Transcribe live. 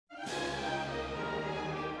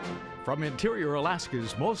From Interior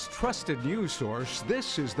Alaska's most trusted news source,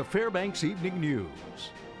 this is the Fairbanks Evening News.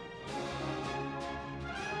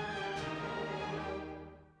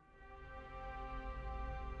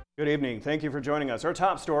 Good evening. Thank you for joining us. Our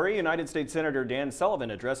top story, United States Senator Dan Sullivan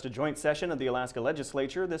addressed a joint session of the Alaska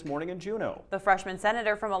Legislature this morning in Juneau. The freshman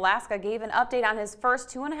senator from Alaska gave an update on his first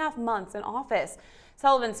 2.5 months in office.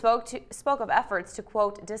 Sullivan spoke of efforts to,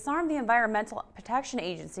 quote, disarm the Environmental Protection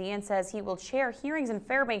Agency and says he will chair hearings in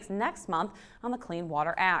Fairbanks next month on the Clean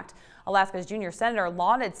Water Act. Alaska's junior senator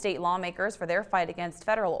lauded state lawmakers for their fight against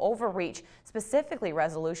federal overreach, specifically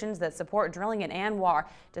resolutions that support drilling in Anwar,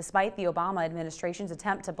 despite the Obama administration's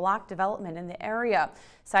attempt to block development in the area.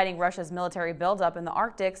 Citing Russia's military buildup in the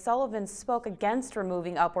Arctic, Sullivan spoke against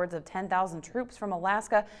removing upwards of 10,000 troops from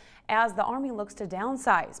Alaska as the Army looks to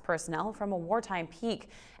downsize personnel from a wartime peak.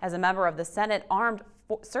 As a member of the Senate Armed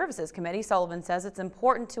Services Committee, Sullivan says it's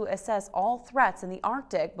important to assess all threats in the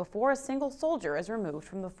Arctic before a single soldier is removed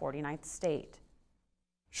from the 49th state.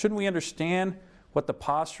 Shouldn't we understand what the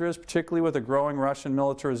posture is, particularly with a growing Russian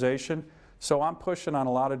militarization? So I'm pushing on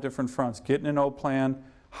a lot of different fronts, getting an O plan,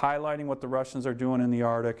 highlighting what the Russians are doing in the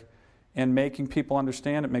Arctic, and making people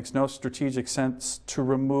understand it makes no strategic sense to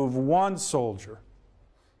remove one soldier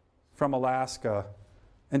from Alaska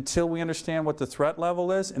until we understand what the threat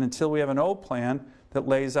level is and until we have an O plan that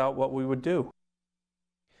lays out what we would do.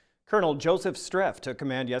 Colonel Joseph Streff took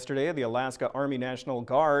command yesterday of the Alaska Army National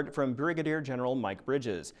Guard from Brigadier General Mike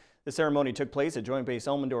Bridges. The ceremony took place at Joint Base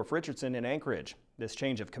Elmendorf-Richardson in Anchorage. This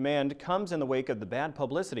change of command comes in the wake of the bad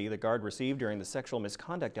publicity the Guard received during the sexual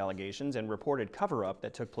misconduct allegations and reported cover-up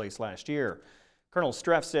that took place last year. Colonel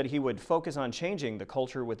Streff said he would focus on changing the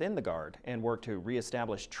culture within the Guard and work to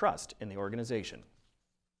reestablish trust in the organization.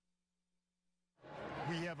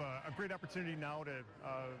 We have a great opportunity now to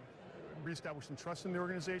reestablish some trust in the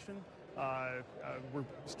organization. We're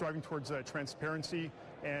striving towards transparency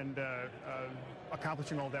and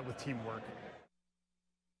accomplishing all that with teamwork.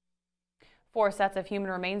 4 sets of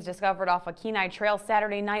human remains discovered off a Kenai Trail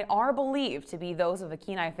Saturday night are believed to be those of a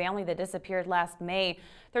Kenai family that disappeared last May.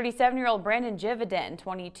 37-year-old Brandon Jividen,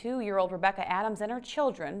 22-year-old Rebecca Adams and her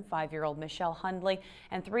children, 5-year-old Michelle Hundley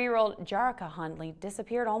and 3-year-old Jarika Hundley,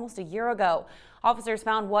 disappeared almost a year ago. Officers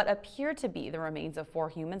found what appeared to be the remains of 4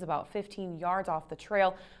 humans about 15 yards off the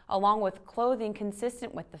trail, along with clothing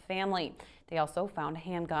consistent with the family. They also found a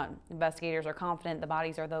handgun. Investigators are confident the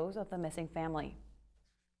bodies are those of the missing family.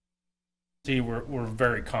 We're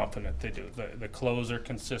very confident they do. The clothes are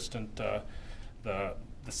consistent, the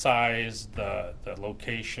size, the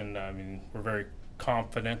location. I mean, we're very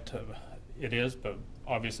confident it is, but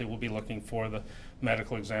obviously we'll be looking for the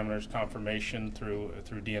medical examiner's confirmation through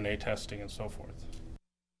DNA testing and so forth.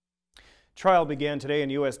 Trial began today in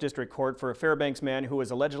U.S. District Court for a Fairbanks man who was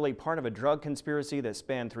allegedly part of a drug conspiracy that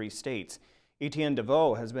spanned 3 states. Etienne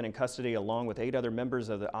DeVoe has been in custody along with 8 other members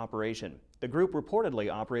of the operation. The group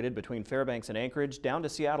reportedly operated between Fairbanks and Anchorage, down to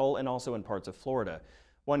Seattle, and also in parts of Florida.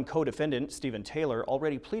 One co-defendant, Stephen Taylor,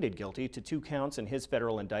 already pleaded guilty to 2 counts in his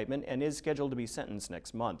federal indictment and is scheduled to be sentenced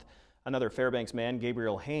next month. Another Fairbanks man,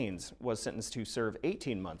 Gabriel Haynes, was sentenced to serve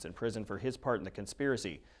 18 months in prison for his part in the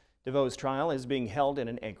conspiracy. DeVoe's trial is being held in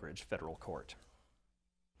an Anchorage federal court.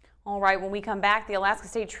 All right, when we come back, the Alaska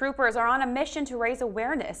State Troopers are on a mission to raise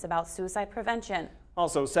awareness about suicide prevention.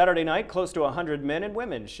 Also Saturday night, close to 100 men and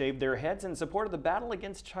women shaved their heads in support of the battle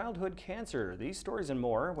against childhood cancer. These stories and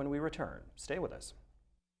more when we return. Stay with us.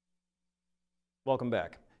 Welcome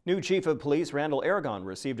back. New Chief of Police Randall Aragon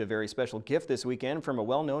received a very special gift this weekend from a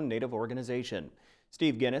well-known Native organization.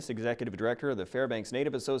 Steve Guinness, Executive Director of the Fairbanks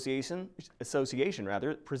Native Association,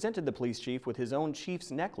 presented the police chief with his own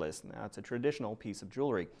chief's necklace. That's a traditional piece of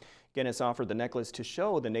jewelry. Guinness offered the necklace to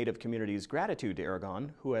show the Native community's gratitude to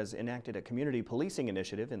Aragon, who has enacted a community policing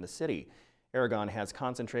initiative in the city. Aragon has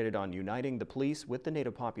concentrated on uniting the police with the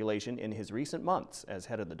Native population in his recent months as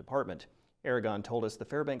head of the department. Aragon told us the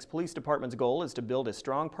Fairbanks Police Department's goal is to build a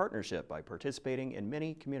strong partnership by participating in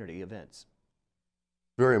many community events.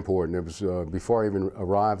 Very important. It was before I even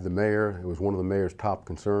arrived, the mayor, it was one of the mayor's top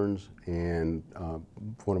concerns and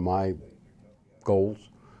one of my goals.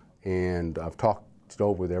 And I've talked it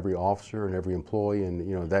over with every officer and every employee, and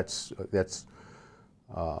you know that's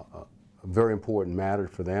a very important matter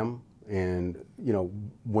for them. And you know,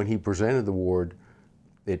 when he presented the award,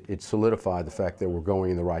 it solidified the fact that we're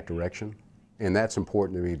going in the right direction, and that's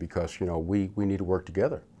important to me because you know we need to work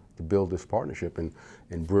together to build this partnership and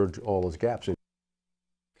bridge all those gaps.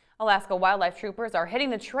 Alaska Wildlife Troopers are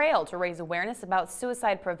hitting the trail to raise awareness about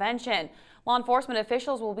suicide prevention. Law enforcement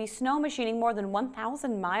officials will be snow machining more than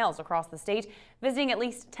 1,000 miles across the state, visiting at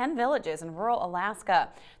least 10 villages in rural Alaska.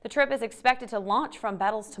 The trip is expected to launch from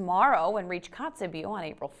Bettles tomorrow and reach Kotzebue on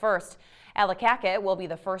April 1st. Alakakit will be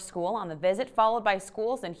the first school on the visit, followed by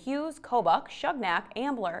schools in Hughes, Kobuk, Shugnak,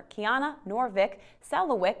 Ambler, Kiana, Norvik,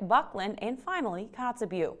 Selawik, Buckland, and finally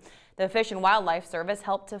Kotzebue. The Fish and Wildlife Service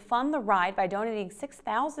helped to fund the ride by donating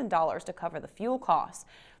 $6,000 to cover the fuel costs.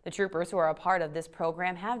 The troopers who are a part of this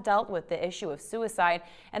program have dealt with the issue of suicide,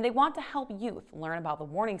 and they want to help youth learn about the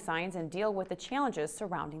warning signs and deal with the challenges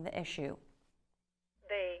surrounding the issue.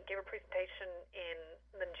 They gave a presentation in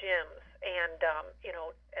the gyms, and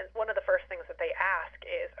and one of the first things that they ask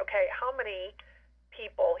is, okay, how many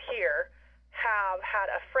people here have had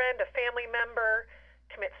a friend, a family member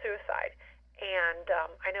commit suicide? And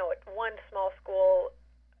I know at one small school,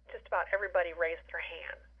 just about everybody raised their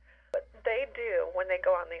hand. But they do when they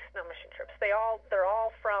go on these snow machine trips. They're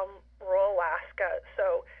all from rural Alaska,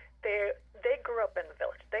 so they grew up in the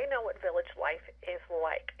village. They know what village life is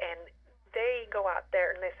like, and they go out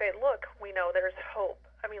there and they say, look, we know there's hope.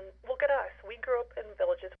 I mean, look at us. We grew up in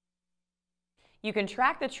villages. You can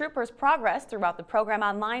track the troopers' progress throughout the program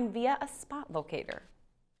online via a spot locator.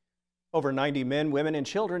 Over 90 men, women, and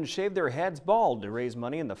children shaved their heads bald to raise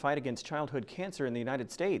money in the fight against childhood cancer in the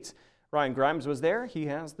United States. Ryan Grimes was there. He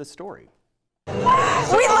has the story. We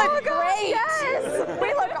look great! Yes!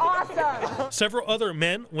 We look awesome! Several other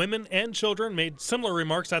men, women, and children made similar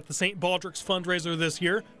remarks at the St. Baldrick's fundraiser this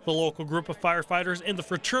year. The local group of firefighters and the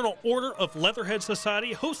Fraternal Order of Leatherhead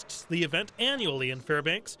Society hosts the event annually in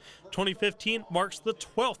Fairbanks. 2015 marks the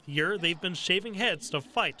 12th year they've been shaving heads to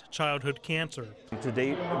fight childhood cancer. To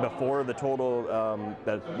date, before the total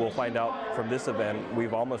that we'll find out from this event,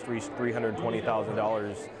 we've almost reached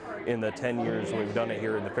 $320,000 in the 10 years we've done it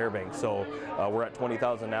here in the Fairbanks. So we're at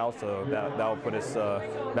 20,000 now, so that'll put us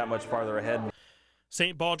that much farther ahead.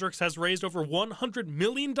 St. Baldrick's has raised over $100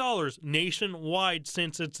 million nationwide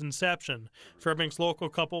since its inception. Fairbanks local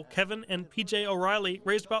couple Kevin and PJ O'Reilly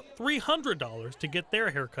raised about $300 to get their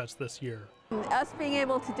haircuts this year. Us being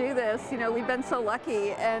able to do this, we've been so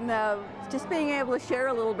lucky, and just being able to share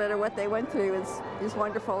a little bit of what they went through is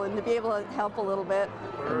wonderful, and to be able to help a little bit.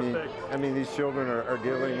 I mean these children are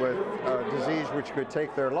dealing with a disease which could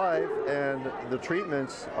take their life, and the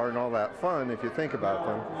treatments aren't all that fun if you think about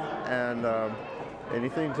them. And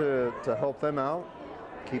anything to help them out,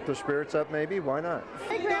 keep their spirits up maybe, why not?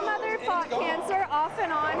 My grandmother fought cancer off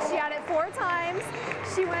and on. She had it 4 times.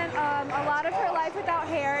 She went a lot of her life without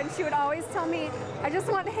hair, and she would always tell me, I just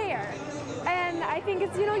want hair. And I think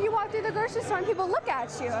it's, you walk through the grocery store and people look at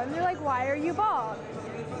you and they're like, why are you bald?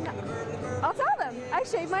 I'll tell them, I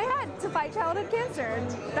shaved my head to fight childhood cancer, and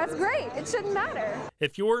that's great. It shouldn't matter.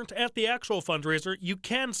 If you weren't at the actual fundraiser, you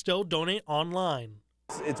can still donate online.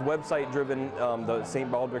 It's website driven. The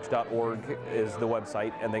stbaldricks.org is the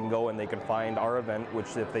website, and they can go and they can find our event,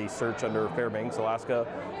 which if they search under Fairbanks, Alaska,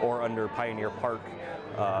 or under Pioneer Park,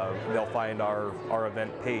 they'll find our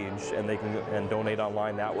event page, and they can donate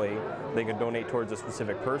online that way. They can donate towards a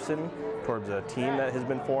specific person, towards a team that has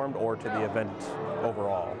been formed, or to the event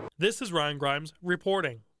overall. This is Ryan Grimes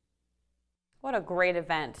reporting. What a great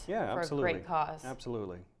event for absolutely. A great cause.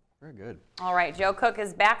 Absolutely. Very good. All right, Joe Cook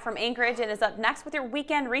is back from Anchorage and is up next with your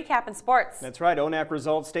weekend recap in sports. That's right, ONAC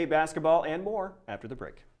results, state basketball, and more after the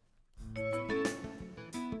break.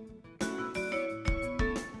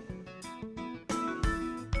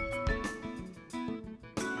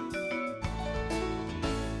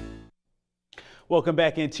 Welcome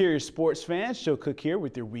back, Interior Sports fans. Joe Cook here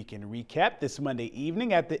with your weekend recap this Monday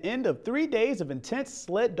evening. At the end of 3 days of intense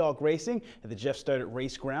sled dog racing at the Jeff Studdard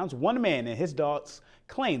Race Grounds, one man and his dogs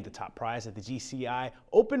claimed the top prize at the GCI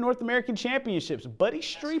Open North American Championships. Buddy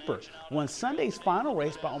Streeper won Sunday's final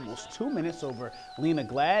race by almost 2 minutes over Lena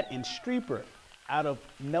Glad, and Streeper out of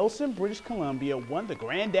Nelson, British Columbia, won the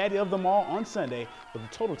granddaddy of them all on Sunday with a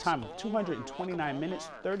total time of 229 minutes,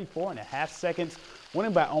 34 and a half seconds,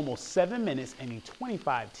 winning by almost 7 minutes in a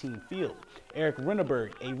 25-team field. Eric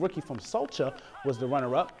Renneberg, a rookie from Solcha, was the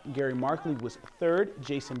runner-up. Gary Markley was third,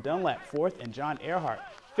 Jason Dunlap fourth, and John Earhart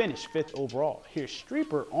finished fifth overall. Here's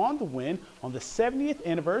Streeper on the win on the 70th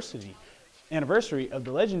anniversary of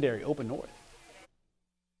the legendary Open North.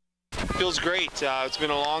 Feels great. It's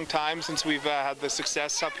been a long time since we've had the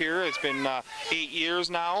success up here. It's been 8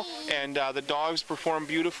 years now, and the dogs performed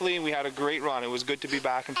beautifully, and we had a great run. It was good to be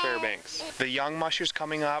back in Fairbanks. The young mushers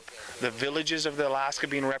coming up, the villages of the Alaska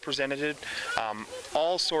being represented,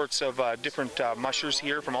 all sorts of different mushers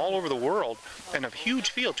here from all over the world, and a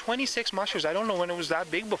huge field, 26 mushers. I don't know when it was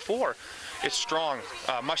that big before. It's strong.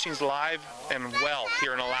 Mushing's live and well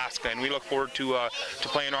here in Alaska, and we look forward to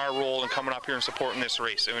playing our role and coming up here and supporting this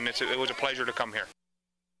race. I mean, it was a pleasure to come here.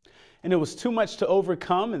 And it was too much to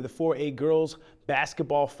overcome in the 4A girls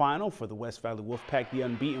basketball final for the West Valley Wolfpack. The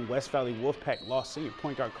unbeaten West Valley Wolfpack lost senior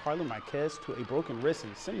point guard Carla Marquez to a broken wrist in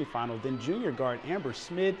the semifinal. Then junior guard Amber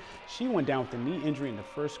Smid, she went down with a knee injury in the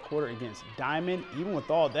first quarter against Diamond. Even with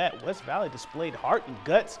all that, West Valley displayed heart and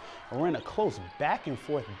guts and were in a close back and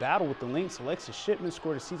forth battle with the Lynx. Alexis Shipman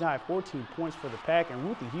scored a season high 14 points for the Pack, and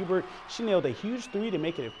Ruthie Hebert, she nailed a huge three to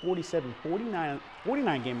make it a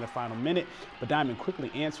 47-49 game in the final minute. But Diamond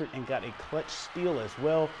quickly answered and got a clutch steal as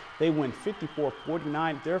well. They win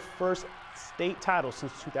 54-49, their first state title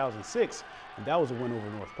since 2006, and that was a win over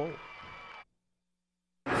North Pole.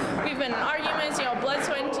 We've been in arguments, blood,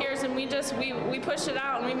 sweat, and tears, and we pushed it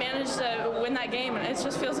out and we managed to win that game, and it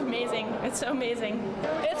just feels amazing. It's so amazing.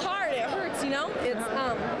 It's hard. It hurts,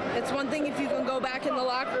 It's one thing if you can go back in the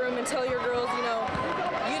locker room and tell your girls,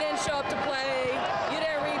 you didn't show up to play, you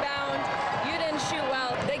didn't rebound, you didn't shoot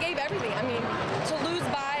well. They gave everything. I mean, to lose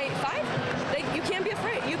by 5, you can't be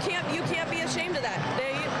afraid. You can't be ashamed of that.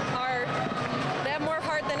 They have more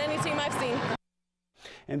heart than any team I've seen.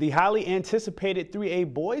 And the highly anticipated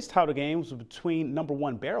 3A boys title game was between number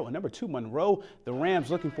 1 Barrow and number 2 Monroe. The Rams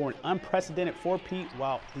looking for an unprecedented four-peat,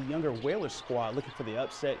 while the younger Whalers squad looking for the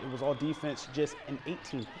upset. It was all defense, just an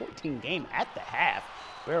 18-14 game at the half.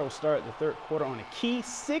 Barrow started the third quarter on a key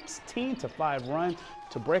 16-5 run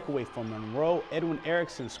to break away from Monroe. Edwin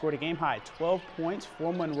Erickson scored a game-high 12 points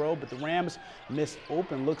for Monroe, but the Rams missed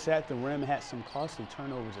open looks at the rim, had some costly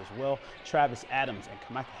turnovers as well. Travis Adams and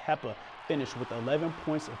Kamaka Hepa finished with 11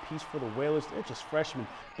 points apiece for the Whalers. They're just freshmen.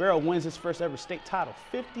 Barrow wins his first ever state title,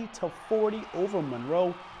 50-40 over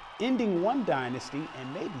Monroe, ending one dynasty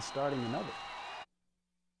and maybe starting another.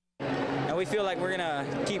 And we feel like we're gonna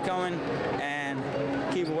keep coming and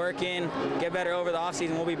keep working, get better over the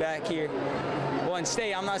offseason. We'll be back here. Well, and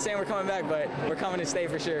stay. I'm not saying we're coming back, but we're coming to stay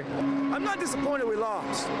for sure. I'm not disappointed we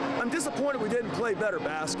lost. I'm disappointed we didn't play better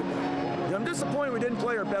basketball. I'm disappointed we didn't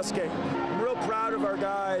play our best game. I'm real proud of our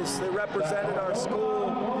guys. They represented our school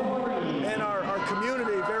and our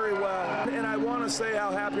community very well. And I want to say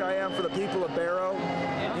how happy I am for the people of Barrow.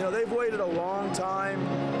 They've waited a long time,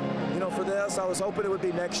 for this. I was hoping it would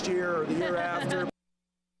be next year or the year after.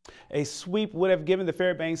 A sweep would have given the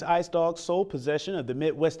Fairbanks Ice Dogs sole possession of the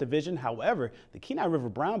Midwest Division. However, the Kenai River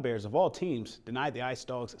Brown Bears of all teams denied the Ice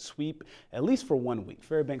Dogs a sweep, at least for 1 week.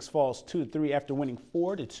 Fairbanks falls 2-3 after winning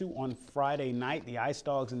 4-2 on Friday night. The Ice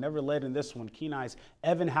Dogs never led in this one. Kenai's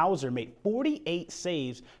Evan Hauser made 48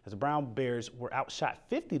 saves as the Brown Bears were outshot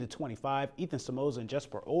 50-25. Ethan Somoza and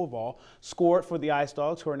Jesper Oval scored for the Ice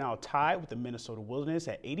Dogs, who are now tied with the Minnesota Wilderness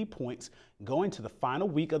at 80 points going to the final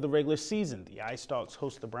week of the regular season. The Ice Dogs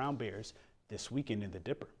host the Brown Bears this weekend in the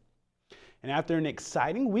Dipper. And after an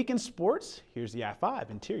exciting week in sports, here's the I-5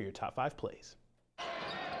 Interior Top 5 plays.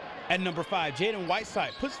 At number 5, Jaden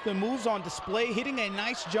Whiteside puts the moves on display, hitting a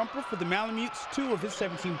nice jumper for the Malamutes, 2 of his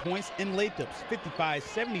 17 points in Lathrop's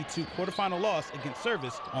 55-72 quarterfinal loss against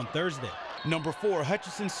Service on Thursday. Number 4,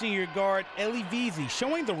 Hutchinson senior guard Ellie Veazey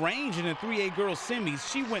showing the range in the 3A girls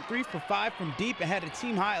semis. She went 3 for 5 from deep and had a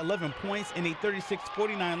team-high 11 points in a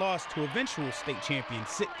 36-49 loss to eventual state champion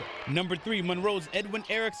Sitka. Number 3, Monroe's Edwin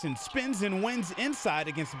Erickson spins and wins inside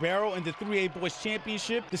against Barrow in the 3A boys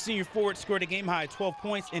championship. The senior forward scored a game-high 12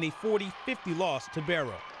 points in a 40-50 loss to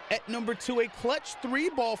Barrow. At number 2, a clutch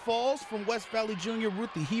 3-ball falls from West Valley junior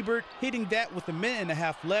Ruthie Hebert, hitting that with a minute and a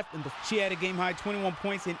half left. She had a game-high 21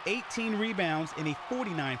 points and 18 rebounds in a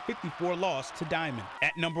 49-54 loss to Diamond.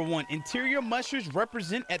 At number 1, Interior Mushers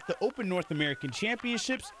represent at the Open North American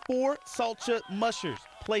Championships. 4 Salcha Mushers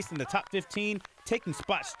placed in the top 15, taking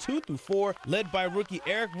spots 2 through 4, led by rookie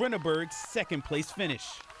Eric Renneberg's second-place finish.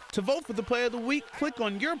 To vote for the play of the week, click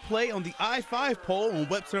on your play on the I-5 poll on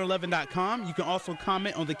Webster11.com. You can also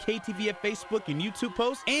comment on the KTVF Facebook and YouTube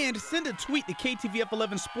posts, and send a tweet to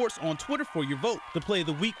KTVF11 Sports on Twitter for your vote. The play of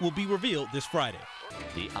the week will be revealed this Friday.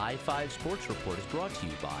 The I-5 Sports Report is brought to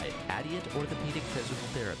you by Adient Orthopedic Physical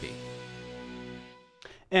Therapy.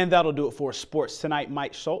 And that'll do it for sports tonight.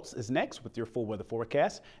 Mike Schultz is next with your full weather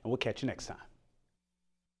forecast, and we'll catch you next time.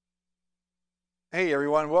 Hey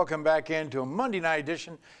everyone, welcome back into a Monday night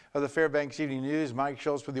edition of the Fairbanks Evening News. Mike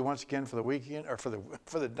Schultz with you once again for the weekend, or for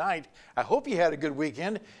the night. I hope you had a good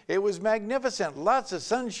weekend. It was magnificent, lots of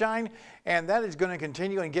sunshine, and that is going to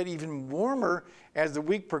continue and get even warmer as the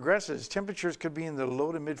week progresses. Temperatures could be in the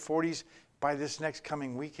low to mid 40s by this next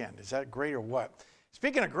coming weekend. Is that great or what?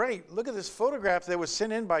 Speaking of great, look at this photograph that was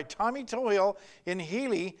sent in by Tommy Tohill in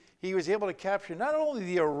Healy. He was able to capture not only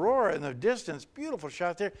the aurora in the distance, beautiful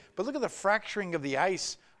shot there, but look at the fracturing of the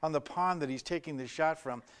ice on the pond that he's taking this shot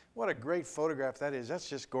from. What a great photograph that is. That's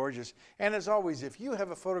just gorgeous. And as always, if you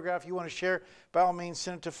have a photograph you want to share, by all means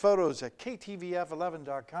send it to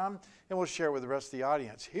photos@ktvf11.com and we'll share it with the rest of the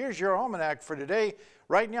audience. Here's your almanac for today.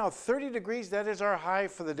 Right now, 30 degrees, that is our high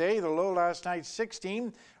for the day. The low last night,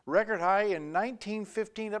 16. Record high in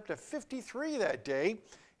 1915 up to 53 that day.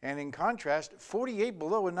 And in contrast, 48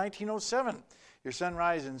 below in 1907. Your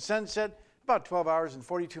sunrise and sunset, about 12 hours and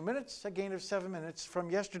 42 minutes, a gain of 7 minutes from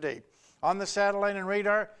yesterday. On the satellite and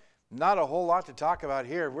radar, not a whole lot to talk about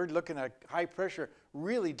here. We're looking at high pressure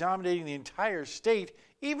really dominating the entire state,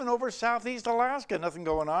 even over southeast Alaska. Nothing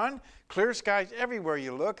going on. Clear skies everywhere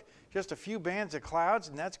you look. Just a few bands of clouds,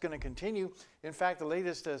 and that's going to continue. In fact, the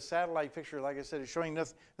latest satellite picture, like I said, is showing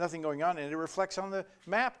nothing going on, and it reflects on the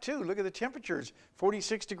map, too. Look at the temperatures.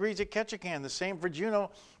 46 degrees at Ketchikan. The same for Juneau.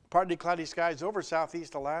 Partly cloudy skies over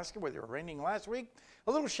southeast Alaska, where they were raining last week.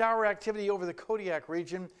 A little shower activity over the Kodiak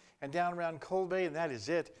region and down around Cold Bay, and that is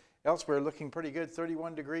it. Elsewhere, looking pretty good.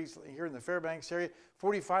 31 degrees here in the Fairbanks area.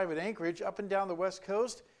 45 at Anchorage. Up and down the west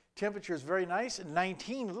coast, temperatures very nice.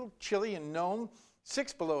 19, a little chilly in Nome.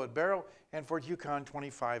 6 below at Barrow, and Fort Yukon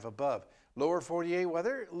 25 above. Lower 48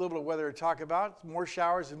 weather, a little bit of weather to talk about. More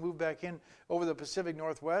showers and move back in over the Pacific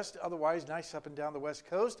Northwest. Otherwise, nice up and down the west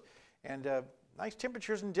coast. And nice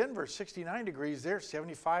temperatures in Denver, 69 degrees there,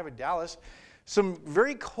 75 at Dallas. Some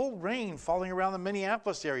very cold rain falling around the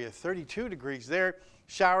Minneapolis area, 32 degrees there.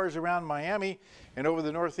 Showers around Miami and over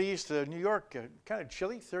the northeast, New York, kind of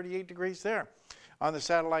chilly, 38 degrees there. On the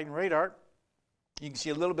satellite and radar, you can see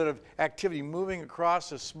a little bit of activity moving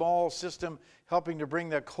across a small system, helping to bring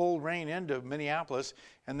that cold rain into Minneapolis.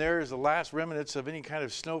 And there's the last remnants of any kind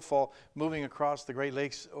of snowfall moving across the Great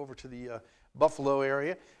Lakes over to the Buffalo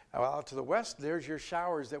area. Out to the west, there's your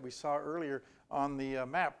showers that we saw earlier on the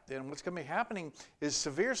map. And what's going to be happening is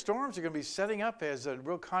severe storms are going to be setting up as a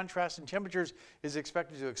real contrast in temperatures is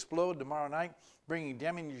expected to explode tomorrow night, bringing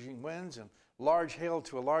damaging winds and large hail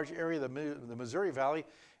to a large area of the Missouri Valley.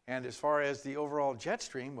 And as far as the overall jet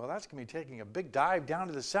stream, well, that's going to be taking a big dive down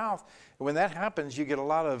to the south. And when that happens, you get a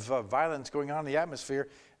lot of violence going on in the atmosphere,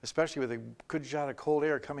 especially with a good shot of cold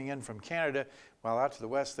air coming in from Canada. While out to the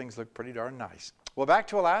west, things look pretty darn nice. Well, back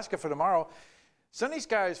to Alaska for tomorrow. Sunny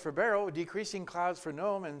skies for Barrow, decreasing clouds for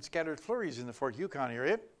Nome, and scattered flurries in the Fort Yukon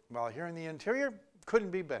area. While here in the interior, couldn't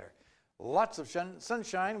be better. Lots of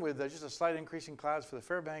sunshine with just a slight increase in clouds for the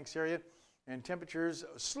Fairbanks area, and temperatures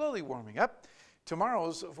slowly warming up.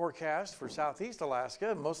 Tomorrow's forecast for southeast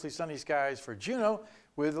Alaska, mostly sunny skies for Juneau,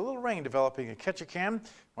 with a little rain developing at Ketchikan,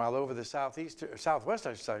 while over the southeast, or southwest,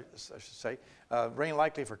 I should say, rain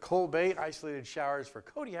likely for Cold Bay, isolated showers for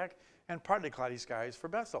Kodiak, and partly cloudy skies for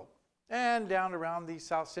Bethel. And down around the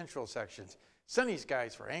south central sections, sunny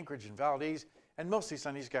skies for Anchorage and Valdez, and mostly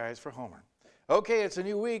sunny skies for Homer. Okay, it's a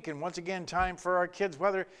new week, and once again, time for our kids'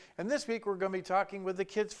 weather. And this week, we're going to be talking with the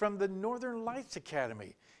kids from the Northern Lights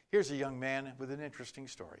Academy. Here's a young man with an interesting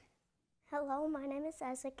story. Hello, my name is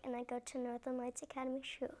Isaac, and I go to Northern Lights Academy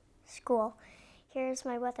School. Here's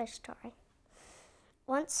my weather story.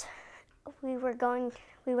 Once we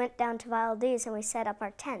went down to Valdez and we set up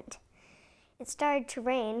our tent. It started to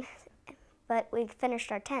rain, but we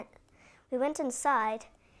finished our tent. We went inside,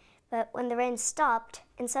 but when the rain stopped,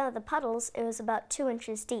 in some of the puddles, it was about 2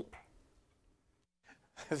 inches deep.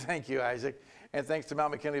 Thank you, Isaac. And thanks to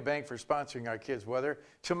Mount McKinley Bank for sponsoring our kids' weather.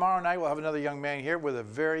 Tomorrow night, we'll have another young man here with a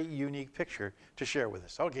very unique picture to share with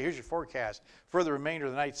us. Okay, here's your forecast for the remainder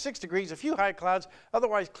of the night. 6 degrees, a few high clouds,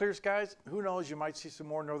 otherwise clear skies. Who knows, you might see some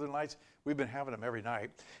more northern lights. We've been having them every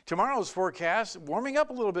night. Tomorrow's forecast, warming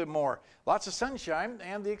up a little bit more. Lots of sunshine,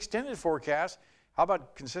 and the extended forecast, how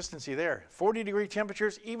about consistency there? 40-degree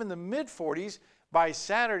temperatures, even the mid-40s by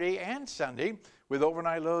Saturday and Sunday, with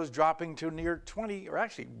overnight lows dropping to near 20, or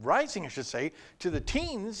actually rising, I should say, to the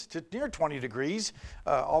teens, to near 20 degrees,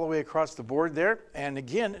 all the way across the board there. And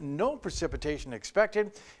again, no precipitation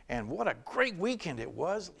expected. And what a great weekend it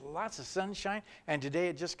was. Lots of sunshine. And today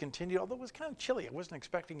it just continued, although it was kind of chilly. I wasn't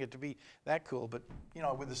expecting it to be that cool, but you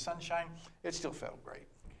know, with the sunshine, it still felt great.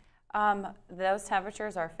 Those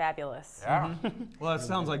temperatures are fabulous. Yeah. Well, it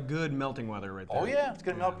sounds like good melting weather right there. Oh yeah, it's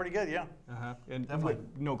going to melt pretty good, yeah. And Definitely.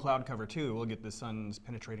 with no cloud cover too, we'll get the sun's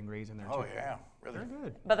penetrating rays in there too. Oh yeah, really. Very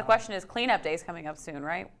good. But the question is, cleanup day is coming up soon,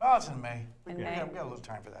 right? Oh, it's in May. In we May. got a little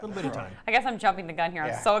time for that. A little bit of time. I guess I'm jumping the gun here.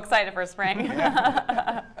 Yeah. I'm so excited for spring.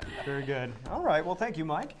 Very good. All right, well, thank you,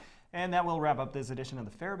 Mike. And that will wrap up this edition of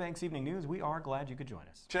the Fairbanks Evening News. We are glad you could join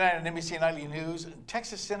us. Tonight on NBC Nightly News,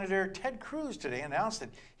 Texas Senator Ted Cruz today announced that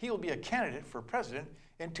he will be a candidate for president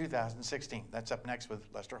in 2016. That's up next with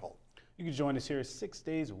Lester Holt. You can join us here 6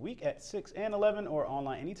 days a week at 6 and 11 or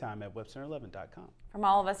online anytime at webcenter11.com. From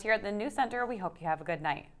all of us here at the News Center, we hope you have a good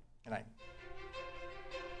night. Good night.